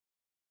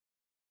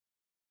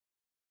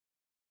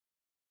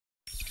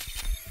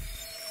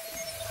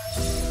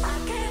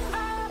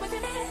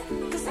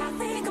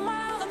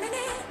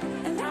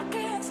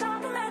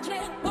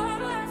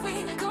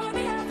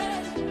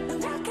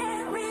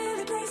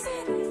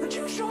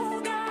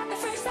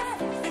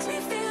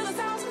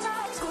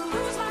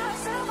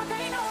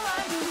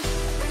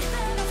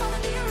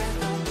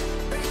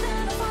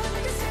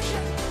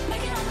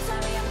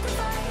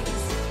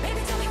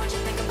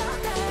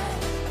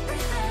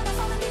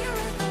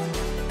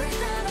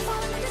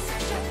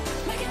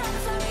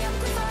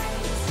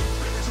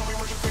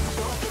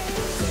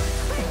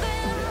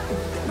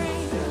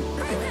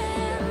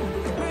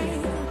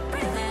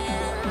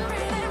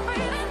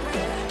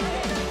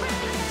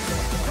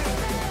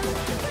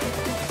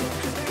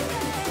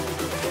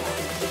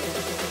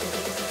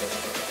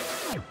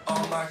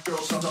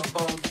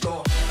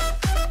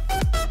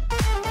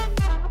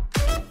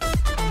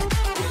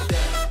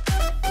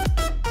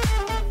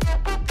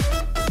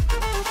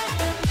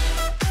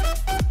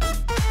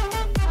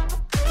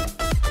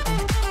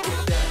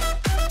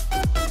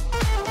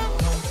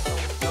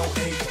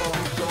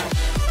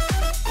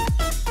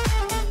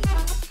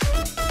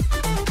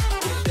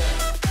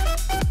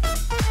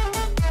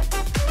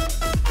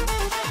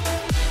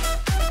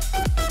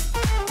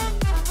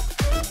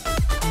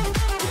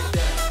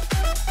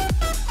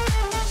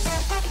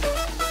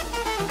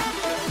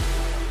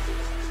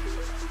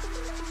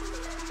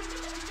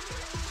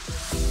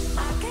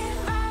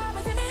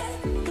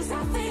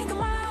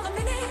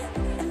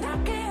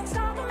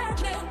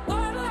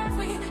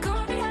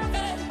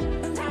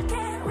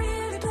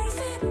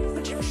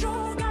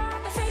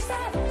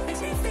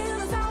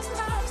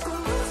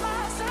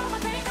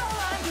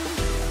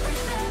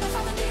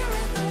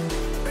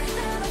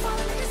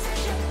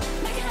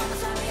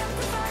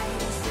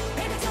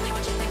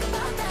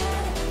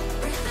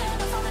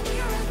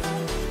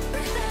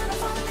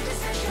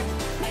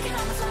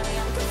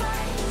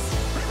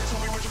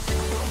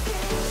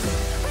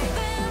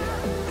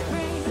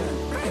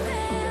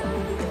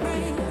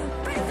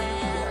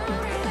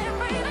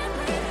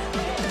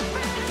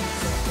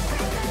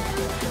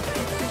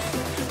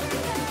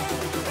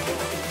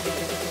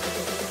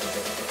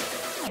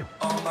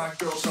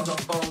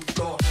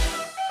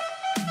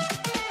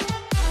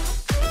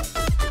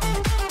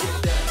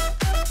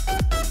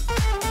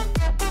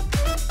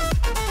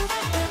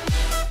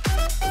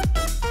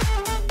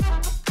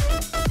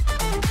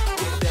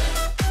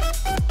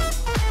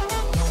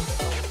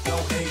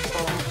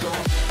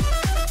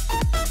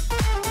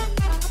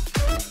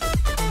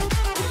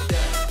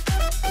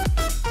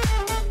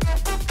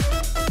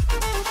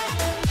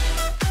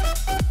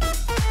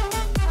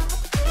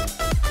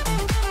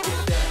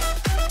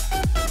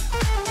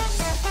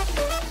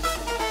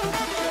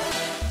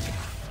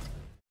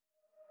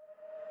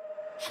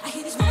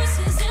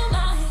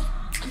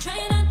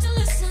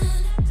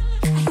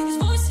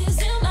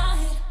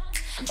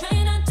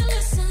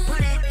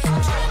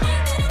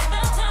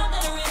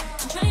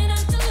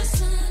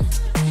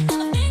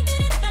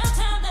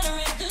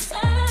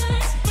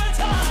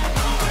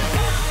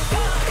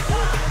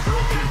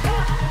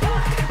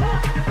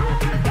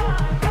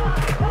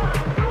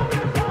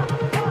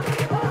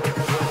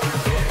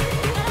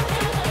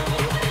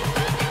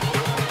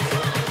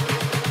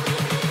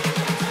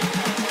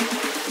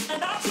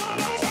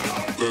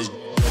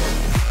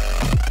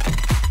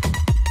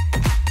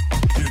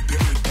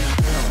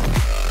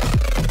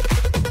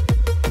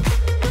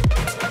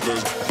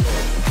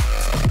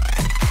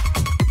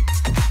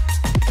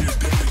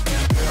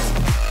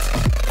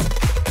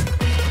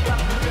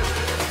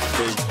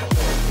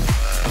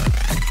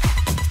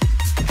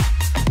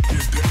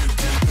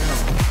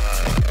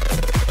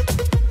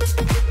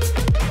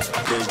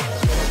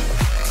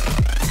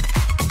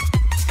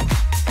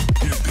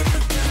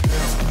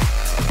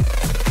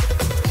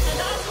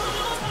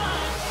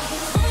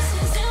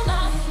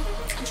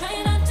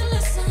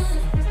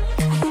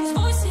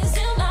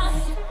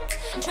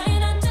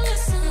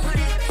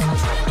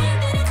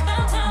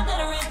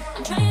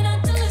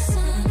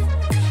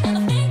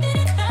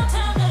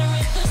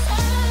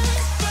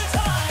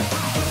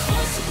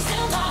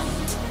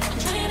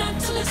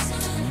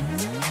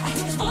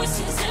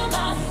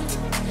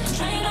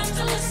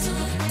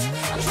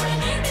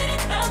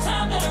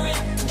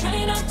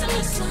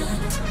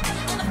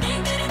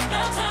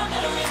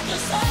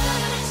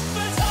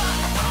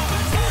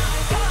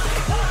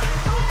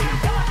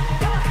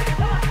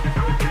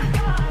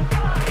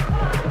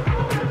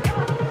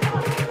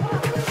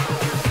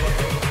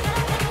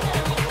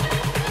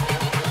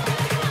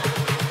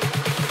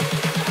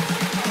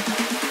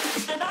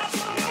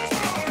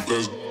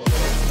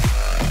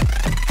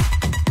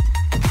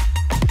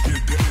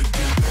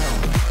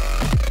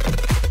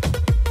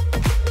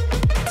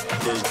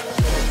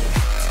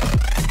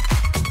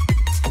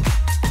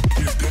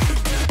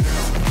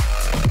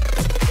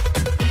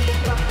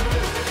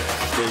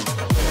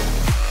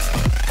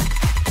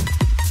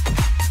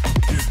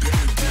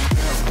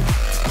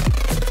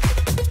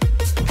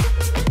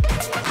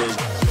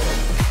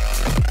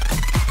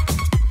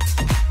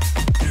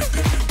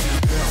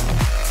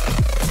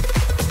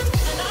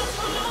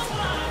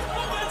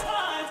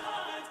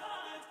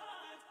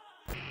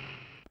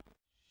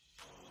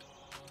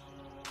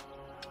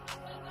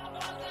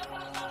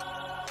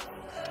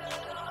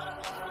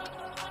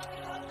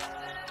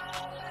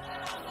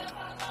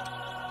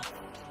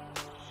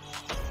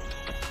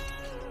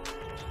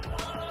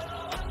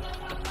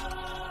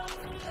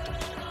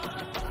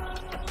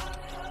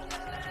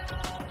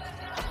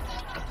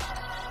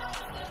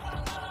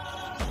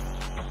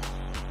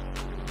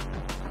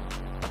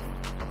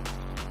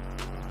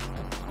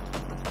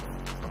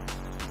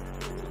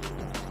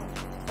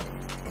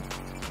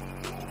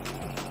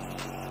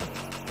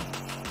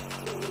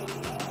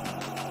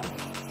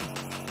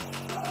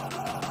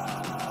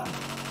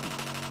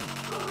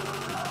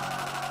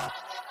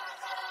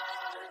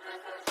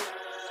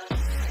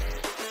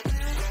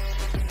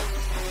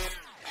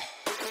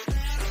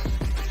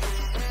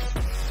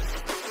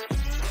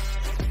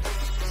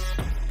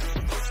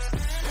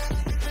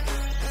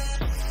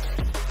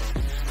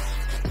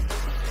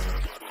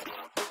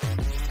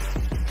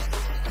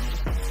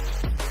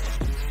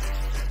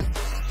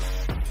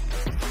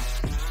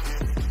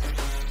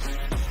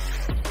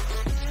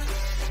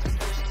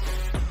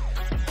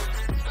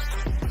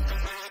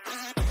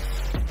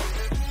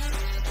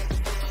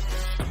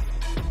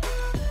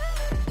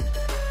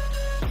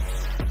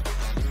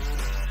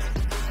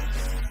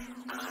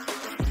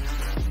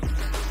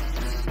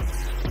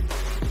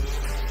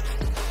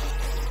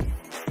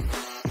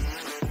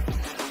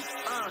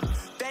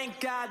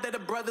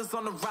is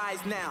on the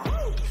rise now.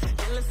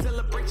 Endless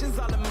celebrations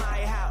all in my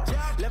house.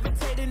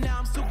 Levitating now,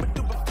 I'm super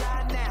duper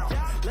fly now.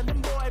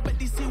 London boy, but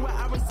DC where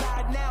I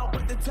reside now.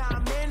 Put the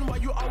time in while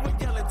you always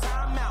yelling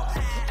time out.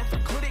 And for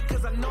quit it,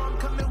 cause I know I'm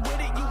coming with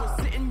it. You were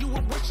sitting, you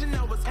were wishing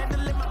I was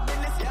handling my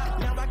business.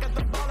 Now I got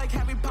the ball like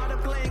Harry Potter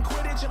playing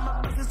Quidditch. And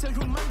my business is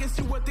humongous,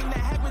 you would think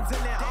that happens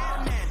in there.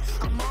 Damn man,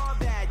 I'm all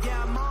that,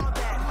 yeah, I'm all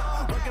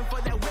that. Working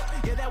for that whip,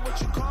 yeah, that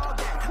what you call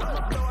that.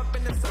 I'ma blow up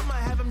in the summer,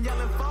 have him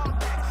yelling fall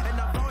back. And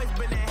I've always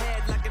been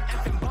ahead like an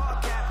effing ball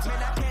cap.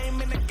 Man, I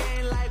came in the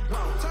game like,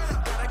 whoa.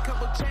 Got a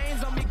couple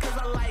chains on me cause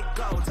I like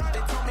gold.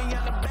 They told me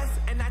I'm the best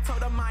and I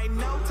told them I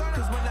know.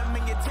 Cause when I'm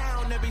in your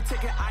town, every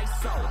ticket I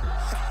sold.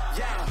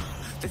 Yeah,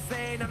 they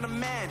saying I'm the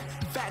man.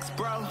 Facts,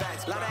 bro.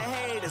 Facts, lot of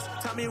haters.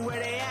 Tell me where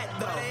they at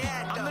though.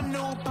 I'm the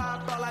new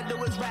pop, all I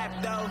do is rap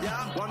though.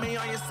 Want me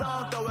on your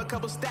song, throw a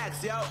couple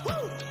stacks, yo.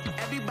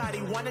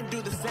 Everybody wanna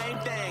do the same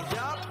thing,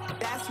 yo.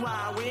 That's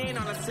why we ain't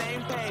on the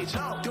same page.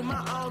 Do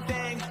my own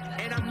thing,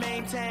 and I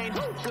maintain.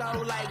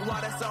 Flow like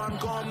water, so I'm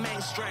going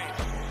mainstream.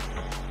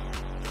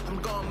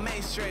 I'm going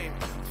mainstream.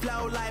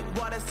 Flow like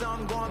water, so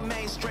I'm going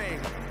mainstream.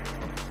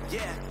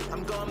 Yeah,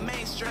 I'm going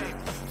mainstream.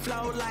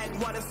 Flow like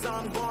water, so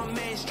I'm going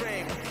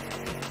mainstream.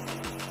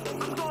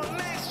 I'm going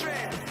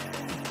mainstream.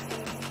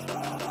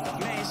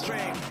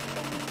 Mainstream.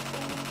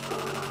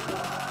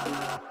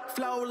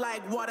 Flow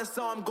like water,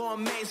 so I'm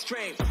going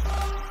mainstream.